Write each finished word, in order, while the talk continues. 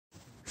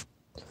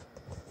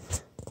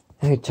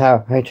Hey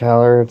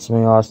Tyler, it's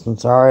me Austin.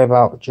 Sorry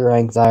about your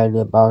anxiety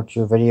about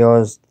your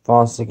videos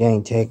falsely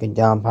getting taken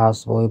down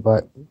possibly,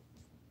 but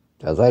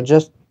as I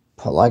just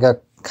put like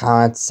a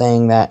comment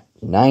saying that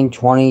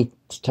 9/20,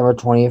 September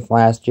 20th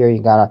last year,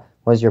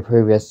 was your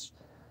previous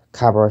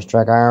copyright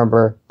strike. I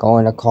remember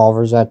going to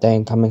Culver's that day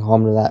and coming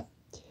home to that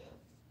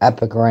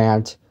epic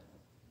rant.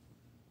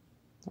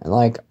 And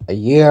like a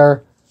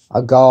year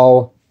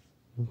ago,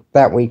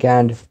 that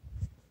weekend,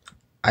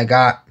 I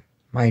got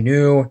my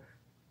new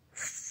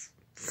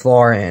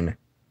floor in,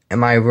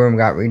 and my room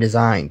got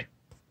redesigned.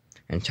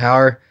 And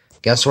Tyler,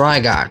 guess what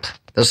I got?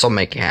 This'll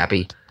make you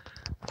happy.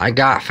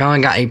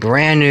 Finally got a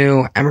brand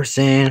new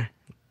Emerson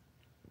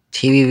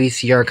TV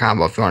VCR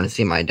combo. If you want to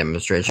see my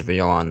demonstration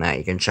video on that,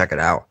 you can check it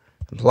out.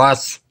 And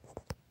plus,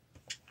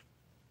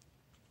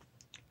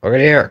 look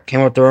at here,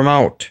 came with the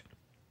remote.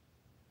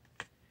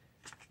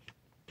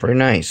 Pretty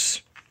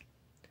nice.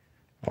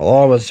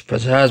 Although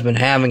it has been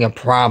having a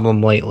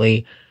problem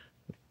lately.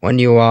 When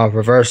you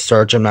reverse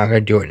search, I'm not going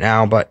to do it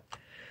now, but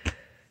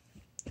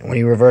when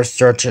you reverse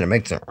search it, it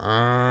makes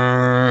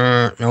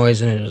a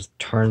noise and it just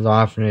turns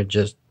off, and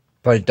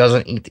but it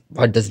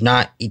does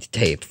not eat the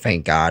tape,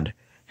 thank God.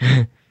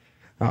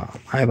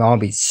 I'll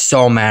be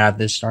so mad if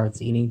this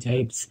starts eating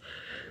tapes.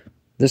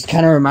 This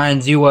kind of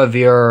reminds you of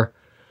your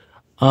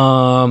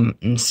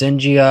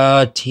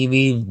Insignia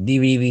TV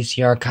DVD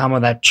VCR combo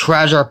that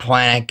Treasure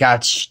Planet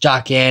got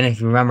stuck in,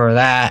 if you remember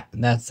that.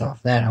 That's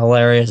that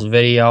hilarious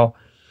video.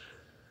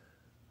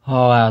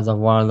 Oh, that was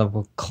one of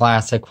the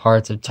classic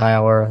parts of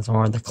Tyler. That's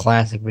one of the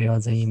classic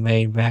videos that he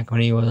made back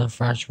when he was a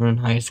freshman in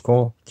high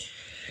school.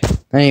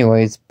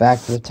 Anyways,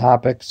 back to the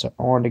topic. So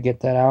I wanted to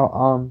get that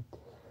out.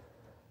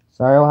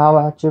 Sorry how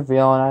about you're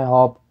feeling. I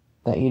hope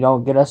that you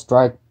don't get a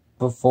strike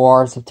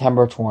before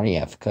September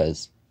 20th,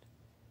 because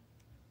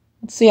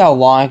let's see how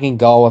long I can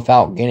go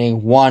without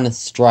getting one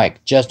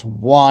strike. Just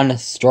one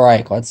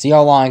strike. Let's see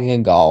how long I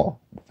can go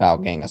without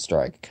getting a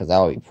strike, because that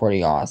would be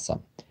pretty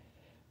awesome.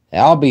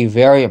 That'll be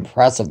very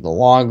impressive. The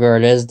longer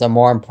it is, the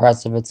more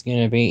impressive it's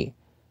going to be.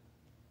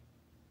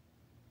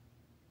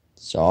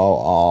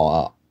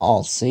 So,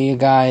 I'll see you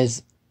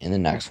guys in the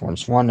next one.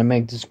 Just wanted to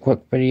make this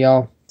quick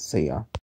video. See ya.